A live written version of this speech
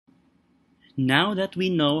Now that we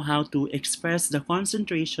know how to express the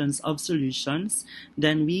concentrations of solutions,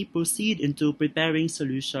 then we proceed into preparing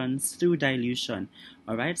solutions through dilution.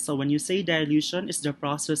 All right, so when you say dilution, it's the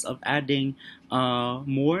process of adding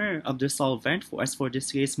more of the solvent, as for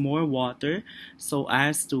this case, more water, so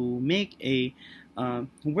as to make a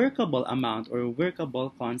workable amount or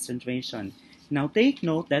workable concentration. Now, take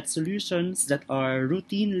note that solutions that are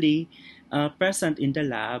routinely present in the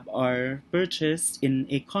lab are purchased in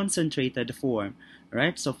a concentrated form,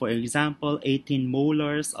 right? So, for example, 18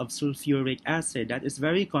 molars of sulfuric acid, that is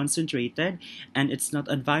very concentrated, and it's not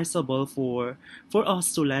advisable for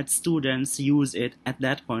us to let students use it at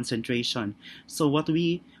that concentration. So, what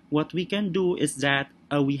we can do is that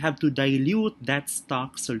we have to dilute that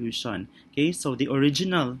stock solution. Okay, so the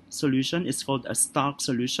original solution is called a stock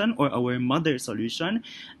solution or our mother solution,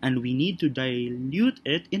 and we need to dilute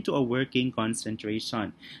it into a working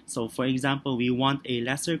concentration. So for example, we want a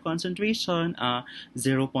lesser concentration,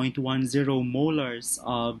 0.10 molars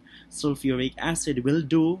of sulfuric acid will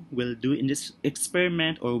do in this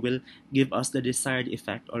experiment, or will give us the desired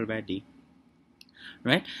effect already.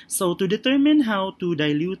 Right? So to determine how to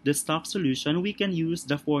dilute the stock solution, we can use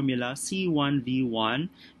the formula C1V1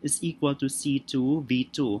 is equal to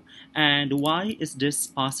C2V2. And why is this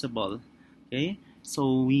possible? Okay,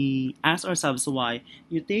 so we ask ourselves why.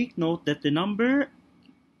 You take note that the number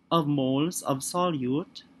of moles of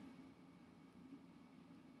solute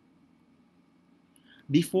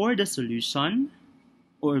before the solution,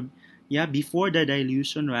 or yeah, before the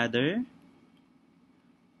dilution rather,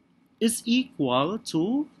 is equal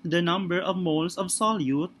to the number of moles of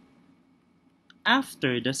solute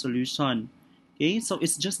after the solution. Okay, so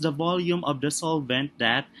it's just the volume of the solvent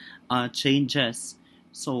that changes.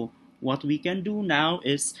 So what we can do now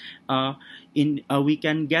is we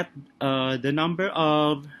can get the number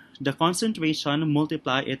of the concentration,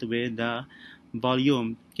 multiply it with the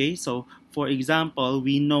volume. Okay, so for example,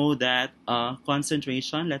 we know that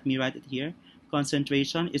concentration, let me write it here,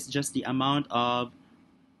 concentration is just the amount of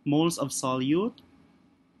moles of solute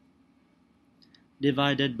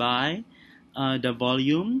divided by the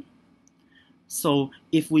volume. So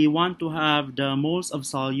if we want to have the moles of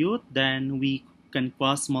solute, then we can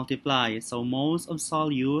cross multiply. So moles of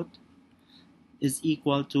solute is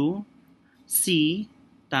equal to C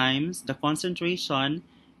times the concentration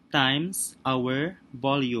times our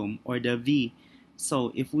volume, or the V.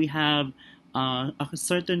 So if we have a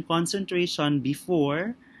certain concentration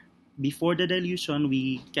before the dilution,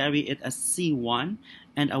 we carry it as C1,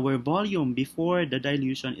 and our volume before the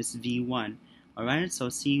dilution is V1. Alright, so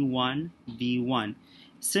C1, V1.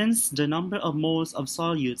 Since the number of moles of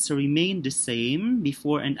solutes remain the same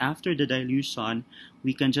before and after the dilution,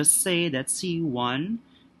 we can just say that C1,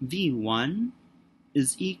 V1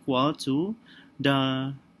 is equal to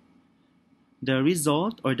the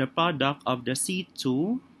result, or the product of the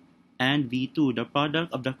C2 and V2, the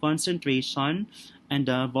product of the concentration and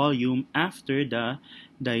the volume after the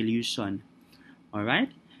dilution.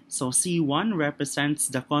 Alright, so C1 represents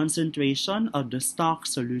the concentration of the stock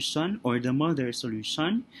solution or the mother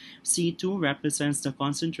solution. C2 represents the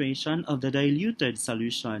concentration of the diluted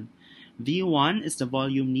solution. V1 is the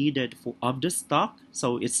volume needed of the stock,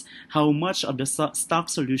 so it's how much of the stock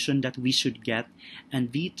solution that we should get,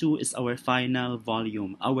 and V2 is our final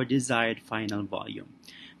volume, our desired final volume.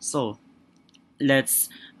 So let's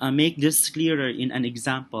make this clearer in an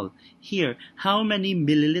example. Here, how many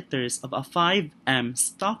milliliters of a 5M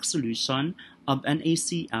stock solution of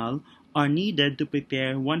NaCl are needed to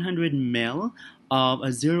prepare 100 ml of a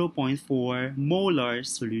 0.4 molar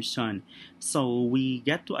solution? So we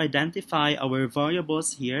get to identify our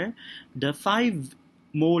variables here. The 5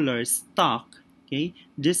 molar stock, okay,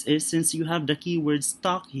 this is, since you have the keyword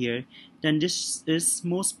stock here, then this is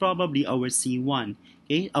most probably our C1.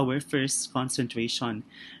 Okay, our first concentration,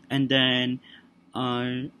 and then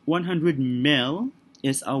 100 ml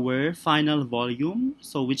is our final volume,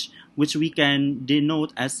 so which we can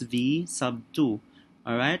denote as V sub 2.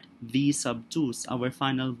 All right, V sub 2 is our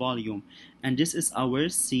final volume, and this is our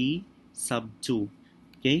C sub 2.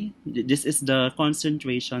 Okay, this is the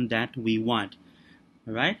concentration that we want.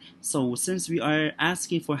 All right, so since we are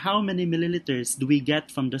asking for how many milliliters do we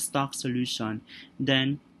get from the stock solution,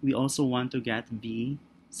 then we also want to get V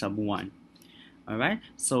sub 1. All right,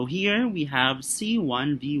 so here we have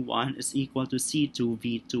C1 V1 is equal to C2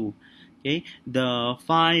 V2. Okay, the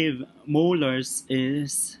 5 molars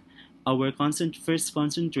is our first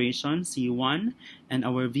concentration, C1, and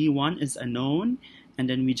our V1 is unknown, and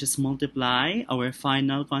then we just multiply our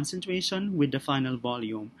final concentration with the final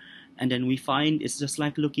volume. and then we find it's just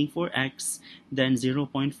like looking for x, then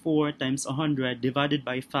 0.4 times 100 divided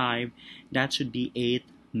by 5, that should be 8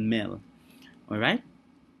 mil. All right.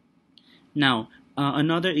 Now,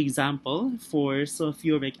 another example for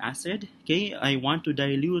sulfuric acid. Okay, I want to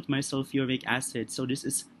dilute my sulfuric acid. So this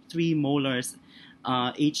is 3 molars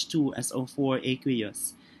H2SO4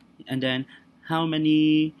 aqueous. And then how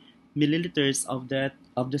many milliliters of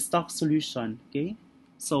the stock solution? Okay,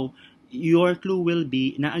 so your clue will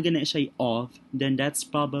be naa na siya off. Then that's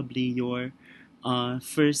probably your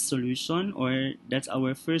first solution, or that's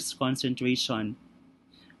our first concentration.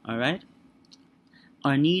 All right,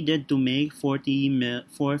 are needed to make 450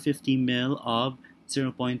 ml of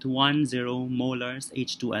 0.10 molars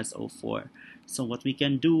H2SO4. So what we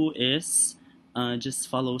can do is just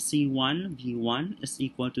follow C1 V1 is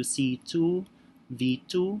equal to C2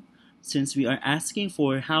 V2. Since we are asking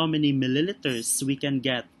for how many milliliters we can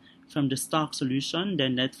get from the stock solution,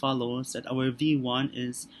 then that follows that our V1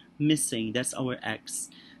 is missing. That's our X.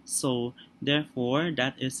 So therefore,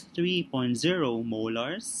 that is 3.0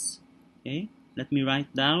 molars. Okay, let me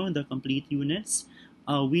write down the complete units.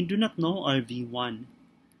 We do not know our V1.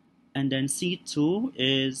 And then C2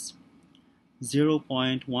 is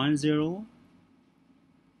 0.10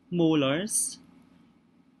 molars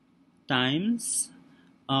times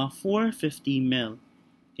 450 mil.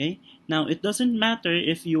 Okay, now it doesn't matter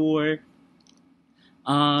if your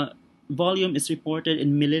volume is reported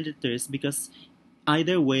in milliliters, because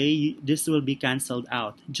either way this will be cancelled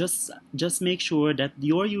out. Just make sure that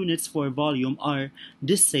your units for volume are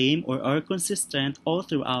the same or are consistent all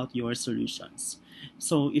throughout your solutions.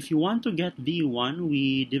 So if you want to get V1,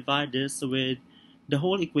 we divide this with the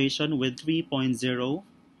whole equation with 3.0.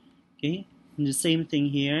 Okay, and the same thing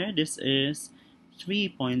here. This is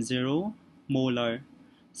 3.0 molar.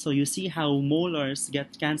 So you see how molars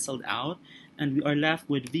get cancelled out, and we are left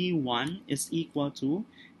with V1 is equal to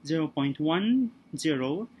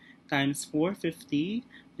 0.10 times 450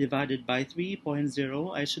 divided by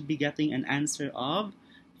 3.0. I should be getting an answer of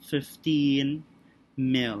 15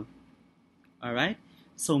 mil. All right.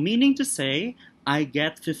 So meaning to say, I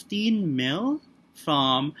get 15 mil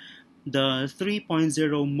from the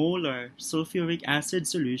 3.0 molar sulfuric acid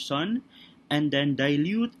solution, and then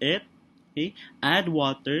dilute it. Okay, add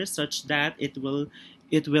water such that it will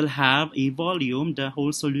have a volume. The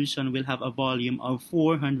whole solution will have a volume of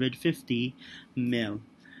 450 mil,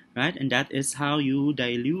 right? And that is how you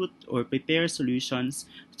dilute or prepare solutions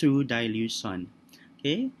through dilution.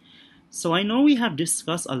 Okay. So I know we have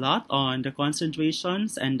discussed a lot on the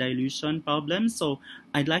concentrations and dilution problems. So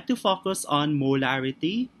I'd like to focus on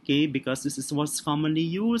molarity, okay, because this is what's commonly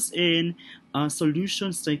used in solution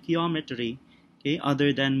stoichiometry, okay,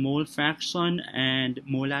 other than mole fraction and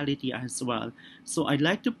molality as well. So I'd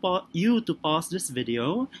like to you to pause this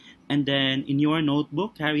video, and then in your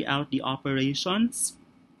notebook carry out the operations.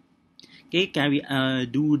 Okay,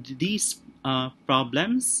 do these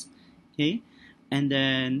problems, okay, and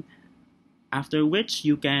then after which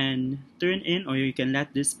you can turn in, or you can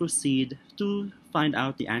let this proceed to find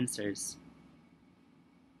out the answers.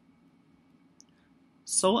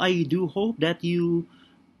 So I do hope that you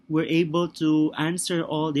were able to answer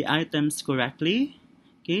all the items correctly.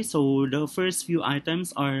 Okay, so the first few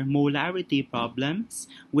items are molarity problems,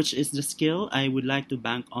 which is the skill I would like to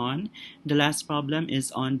bank on. The last problem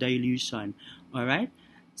is on dilution. All right.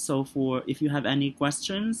 So if you have any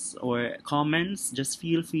questions or comments, just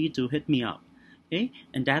feel free to hit me up. Okay,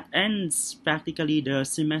 and that ends practically the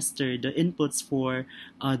semester, the inputs for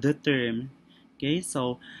the term. Okay,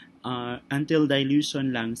 so until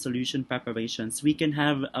dilution lang, solution preparations, we can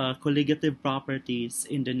have colligative properties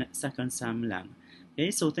in the second sem lang. Okay,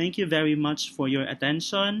 so thank you very much for your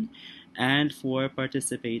attention and for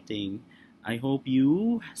participating. I hope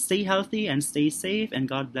you stay healthy and stay safe, and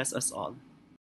God bless us all.